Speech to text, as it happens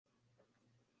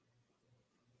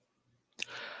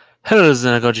Hello, this is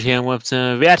Godzilla here, and welcome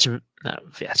to reaction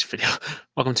video.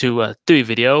 Welcome to theory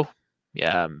video.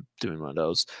 Yeah, I'm doing one of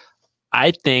those.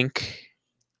 I think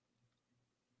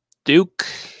Duke,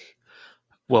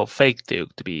 well, fake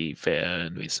Duke to be fair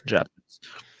in recent chapters,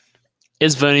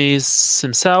 is Viernes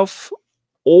himself,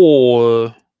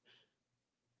 or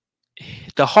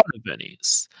the heart of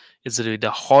Viernes. Is it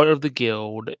the heart of the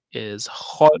guild? Is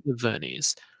heart of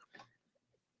Viernes?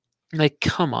 Like,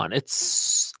 come on,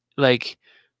 it's like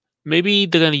maybe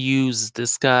they're gonna use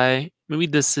this guy. Maybe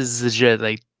this is legit.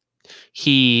 Like,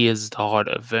 he is the heart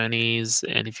of Viernes,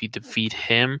 and if you defeat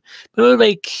him, remember,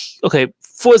 like, okay,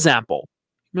 for example,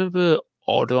 remember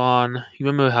Alderaan? You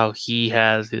remember how he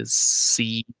had his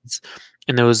seeds,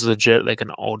 and there was legit like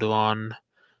an Alderaan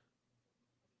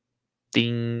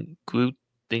group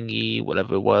thingy,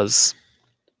 whatever it was,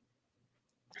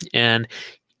 and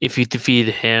if you defeat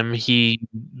him, he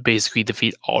basically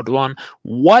defeat Alderaan.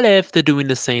 What if they're doing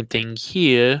the same thing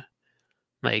here?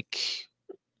 Like,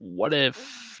 what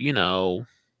if,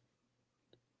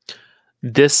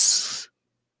 this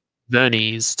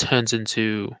Viernes turns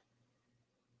into,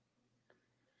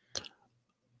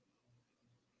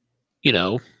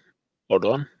 hold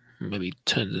on, maybe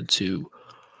turns into,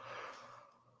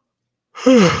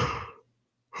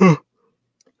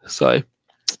 sorry,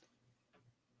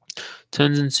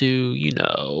 turns into,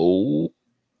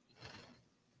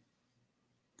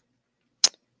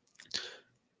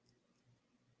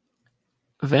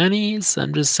 Viernes.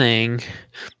 I'm just saying,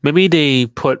 maybe they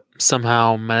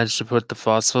somehow managed to put the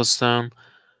Philosopher's Stone.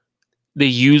 They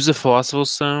use the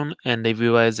Philosopher's Stone and they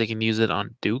realize they can use it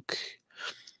on Duke.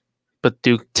 But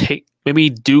maybe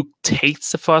Duke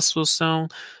takes the Philosopher's Stone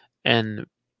and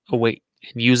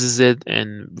uses it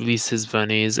and releases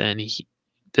Viernes, and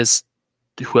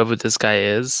whoever this guy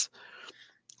is,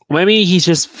 maybe he's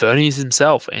just Viernes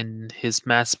himself and his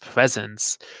mass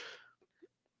presence,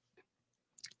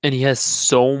 and he has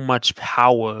so much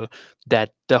power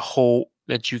that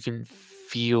you can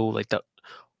feel like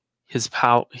his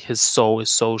soul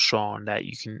is so strong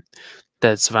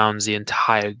that surrounds the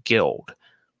entire guild.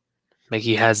 Like,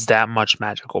 he has that much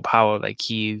magical power. Like,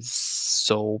 he's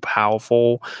so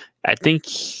powerful. I think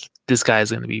this guy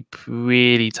is going to be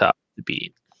pretty tough to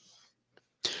beat.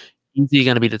 Easily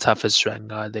going to be the toughest dragon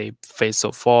god they faced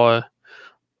so far.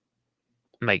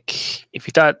 Like, if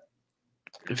you thought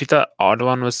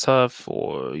Alderaan was tough,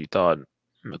 or you thought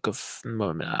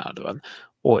Alderaan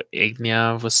or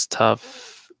Ignia was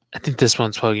tough, I think this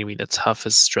one's probably going to be the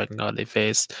toughest dragon god they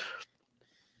face.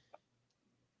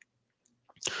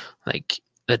 Like,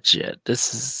 legit,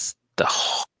 this is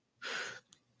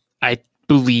I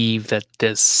believe that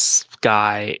this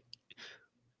guy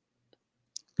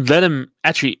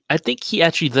I think he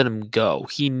actually let him go.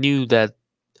 He knew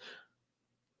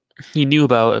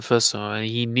about it first of all, and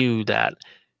he knew that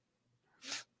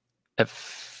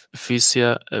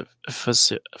Ephesia,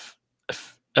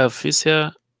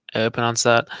 I pronounce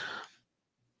that,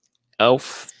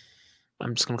 Elf,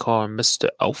 I'm just gonna call him Mr.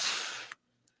 Elf.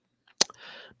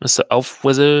 Mr. Elf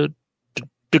Wizard,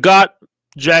 the god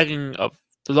dragon of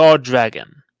the law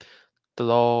dragon. The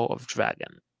law of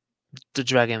dragon. The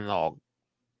dragon law.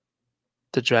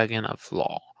 The dragon of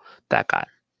law. That guy.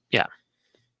 Yeah.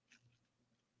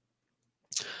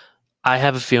 I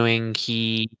have a feeling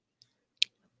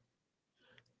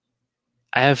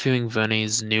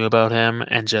Viernes knew about him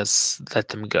and just let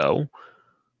them go.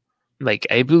 Like,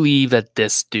 I believe that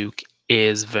this Duke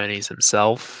is Viernes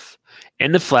himself.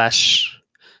 In the flesh.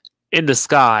 In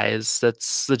disguise.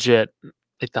 That's legit.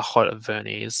 Like, the heart of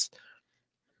Viernes.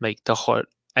 Like, the heart.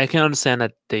 I can understand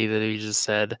that they literally just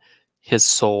said his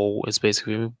soul is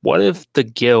basically. What if the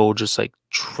guild just like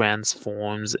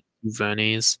transforms into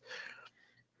Viernes?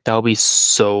 That would be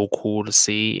so cool to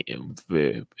see. It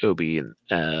would be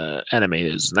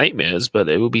animators' nightmares, but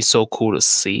it would be so cool to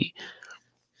see.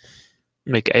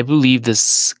 Like, I believe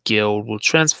this guild will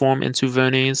transform into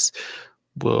Viernes,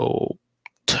 will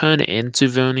turn into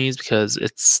Viernes, because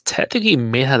it's technically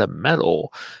made out of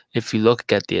metal if you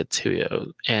look at the interior,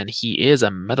 and he is a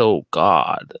metal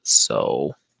god,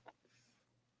 so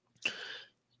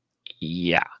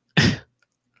yeah.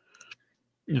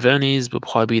 Viernes will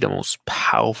probably be the most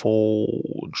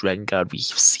powerful dragon god we've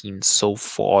seen so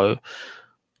far.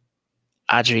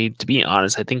 Actually, to be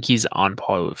honest, I think he's on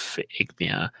par with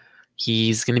Ignia.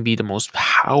 He's going to be the most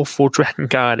powerful dragon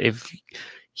god if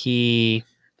he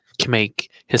can make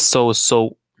his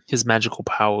magical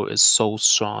power is so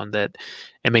strong that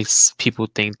it makes people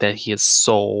think that his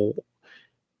soul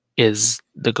is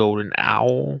the Golden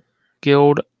Owl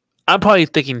Guild. I'm probably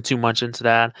thinking too much into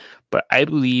that, but I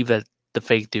believe that the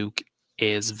fake Duke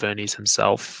is Viernes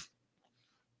himself.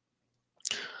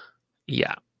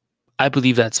 Yeah. I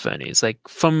believe that's Viernes. Like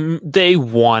from day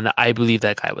one, I believe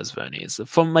that guy was Viernes.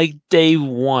 From like day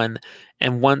one,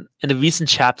 and one in the recent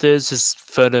chapters, just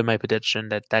further my prediction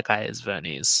that that guy is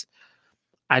Viernes.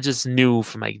 I just knew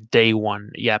from like day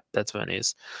one, yep, that's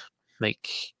Viernes. Like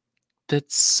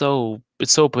it's so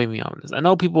blaming on this. I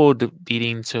know people are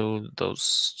leading to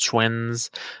those twins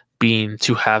being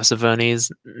two halves of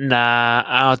Viernes. Nah,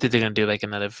 I don't think they're gonna do like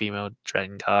another female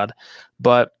dragon god,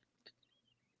 but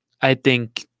I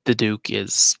think the Duke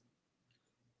is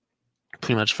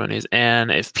pretty much Viernes.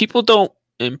 And if people don't,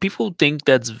 and people think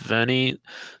that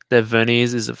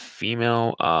Viernes is a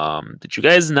female, did you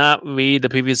guys not read the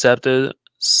previous chapters?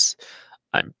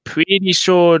 I'm pretty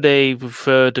sure they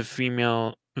refer to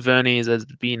female Viernes as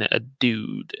being a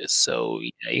dude. So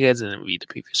yeah, you guys didn't read the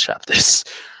previous chapters.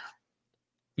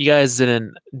 You guys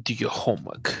didn't do your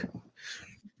homework.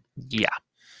 Yeah,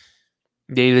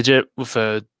 they legit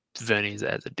referred Viernes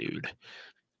as a dude.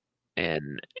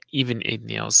 And even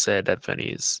Igneo said that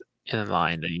Viernes in a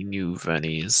line that he knew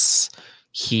Viernes,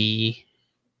 he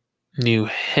knew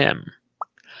him.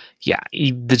 Yeah,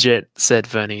 he legit said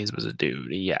Viernes was a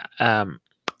dude. Yeah,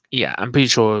 I'm pretty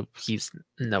sure he's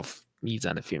no, he's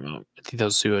not a female. I think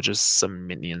those two are just some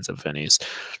minions of Viernes.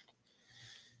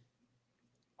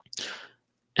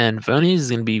 And Viernes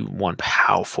is gonna be one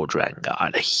powerful dragon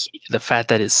god. The fact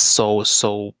that it's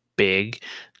so big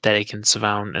that it can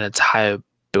surround an entire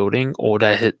building, or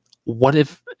that it, what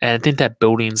if? And I think that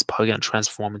building's probably gonna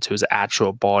transform into his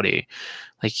actual body.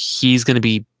 Like he's gonna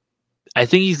be. I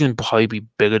think he's gonna probably be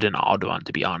bigger than Alderaan,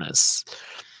 to be honest.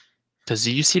 Because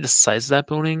do you see the size of that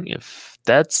building? If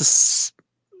that's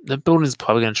the building is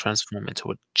probably gonna transform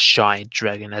into a giant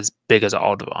dragon as big as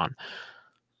Alderaan.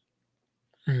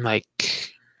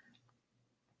 Like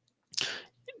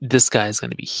this guy is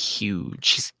gonna be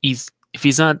huge. He's if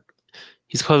he's not,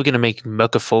 he's probably gonna make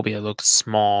Mercophobia look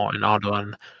small in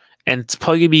Alderaan, and it's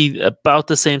probably gonna be about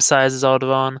the same size as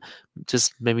Alderaan,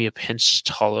 just maybe a pinch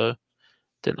taller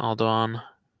than Alderaan.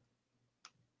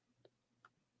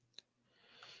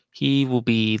 He will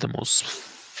be the most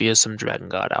fearsome dragon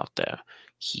god out there.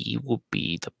 He will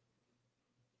be the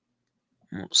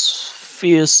most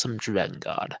fearsome dragon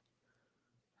god.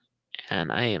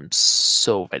 And I am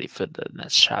so ready for the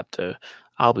next chapter.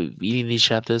 I'll be reading these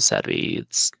chapters. Sadly,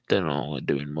 it's they're only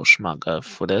doing motion manga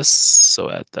for this, so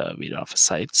I have to read it off of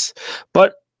sites.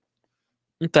 But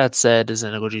with that said, this is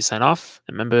Energy sign off.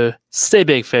 Remember, stay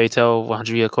big, Fairytail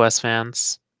 100 Year Quest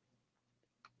fans.